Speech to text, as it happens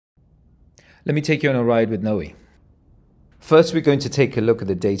Let me take you on a ride with Knowi. First, we're going to take a look at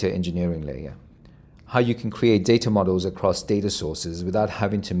the data engineering layer, how you can create data models across data sources without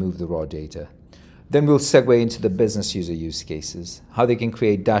having to move the raw data. Then we'll segue into the business user use cases, how they can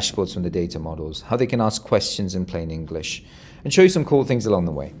create dashboards from the data models, how they can ask questions in plain English, and show you some cool things along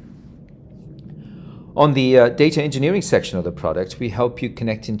the way. On the data engineering section of the product, we help you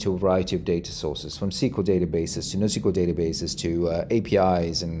connect into a variety of data sources, from SQL databases to NoSQL databases to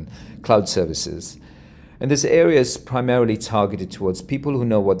APIs and cloud services. And this area is primarily targeted towards people who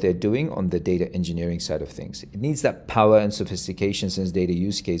know what they're doing on the data engineering side of things. It needs that power and sophistication since data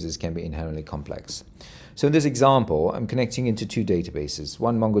use cases can be inherently complex. So in this example, I'm connecting into two databases,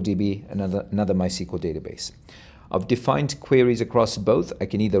 one MongoDB and another MySQL database. I've defined queries across both. I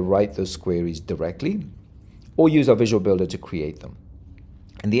can either write those queries directly or use our Visual Builder to create them.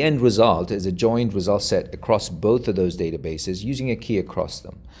 And the end result is a joined result set across both of those databases using a key across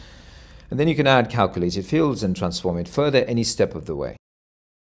them. And then you can add calculated fields and transform it further any step of the way.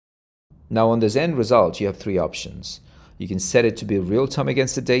 Now on this end result, you have three options. You can set it to be real-time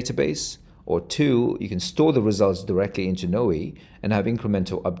against the database, or two, you can store the results directly into Knowi and have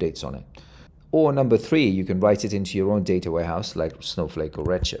incremental updates on it. Or number three, you can write it into your own data warehouse like Snowflake or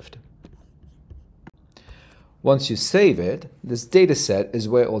Redshift. Once you save it, this data set is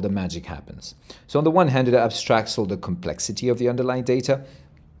where all the magic happens. So on the one hand, it abstracts all the complexity of the underlying data.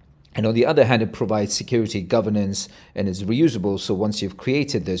 And on the other hand, it provides security, governance, and is reusable. So once you've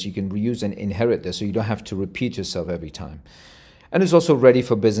created this, you can reuse and inherit this so you don't have to repeat yourself every time. And it's also ready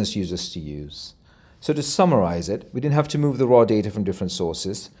for business users to use. So to summarize it, we didn't have to move the raw data from different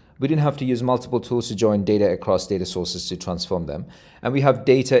sources. We didn't have to use multiple tools to join data across data sources to transform them. And we have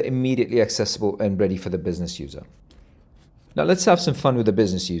data immediately accessible and ready for the business user. Now let's have some fun with the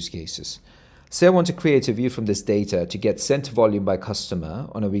business use cases. Say I want to create a view from this data to get sent volume by customer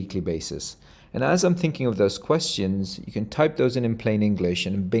on a weekly basis. And as I'm thinking of those questions, you can type those in plain English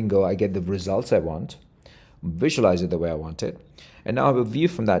and bingo, I get the results I want, visualize it the way I want it. And now I have a view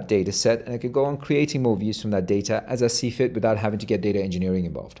from that data set and I can go on creating more views from that data as I see fit without having to get data engineering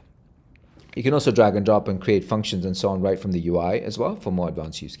involved. You can also drag and drop and create functions and so on right from the UI as well for more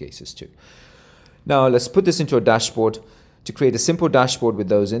advanced use cases too. Now let's put this into a dashboard. To create a simple dashboard with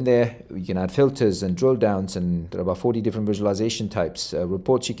those in there, you can add filters and drill downs, and there are about 40 different visualization types,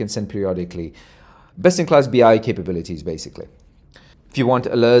 reports you can send periodically. Best-in-class BI capabilities basically. If you want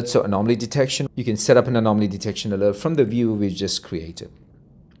alerts or anomaly detection, you can set up an anomaly detection alert from the view we've just created.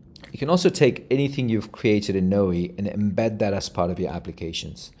 You can also take anything you've created in Knowi and embed that as part of your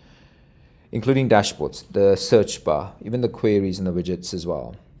applications, including dashboards, the search bar, even the queries and the widgets as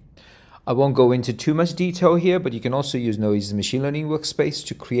well. I won't go into too much detail here, but you can also use Knowi's machine learning workspace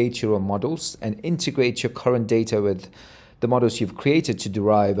to create your own models and integrate your current data with the models you've created to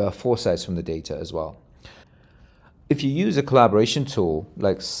derive foresights from the data as well. If you use a collaboration tool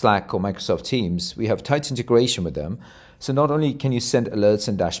like Slack or Microsoft Teams, we have tight integration with them. So not only can you send alerts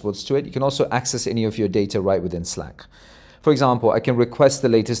and dashboards to it, you can also access any of your data right within Slack. For example, I can request the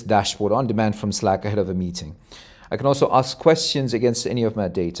latest dashboard on demand from Slack ahead of a meeting. I can also ask questions against any of my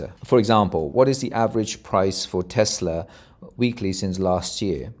data. For example, what is the average price for Tesla weekly since last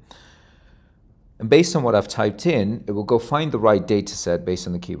year? And based on what I've typed in, it will go find the right data set based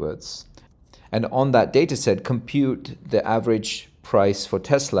on the keywords. And on that data set, compute the average price for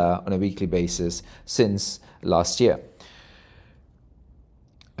Tesla on a weekly basis since last year.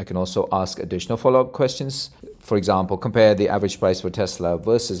 I can also ask additional follow-up questions. For example, compare the average price for Tesla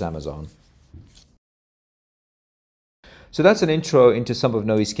versus Amazon. So that's an intro into some of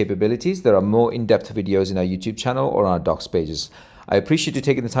Knowi's capabilities. There are more in-depth videos in our YouTube channel or on our docs pages. I appreciate you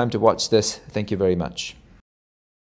taking the time to watch this. Thank you very much.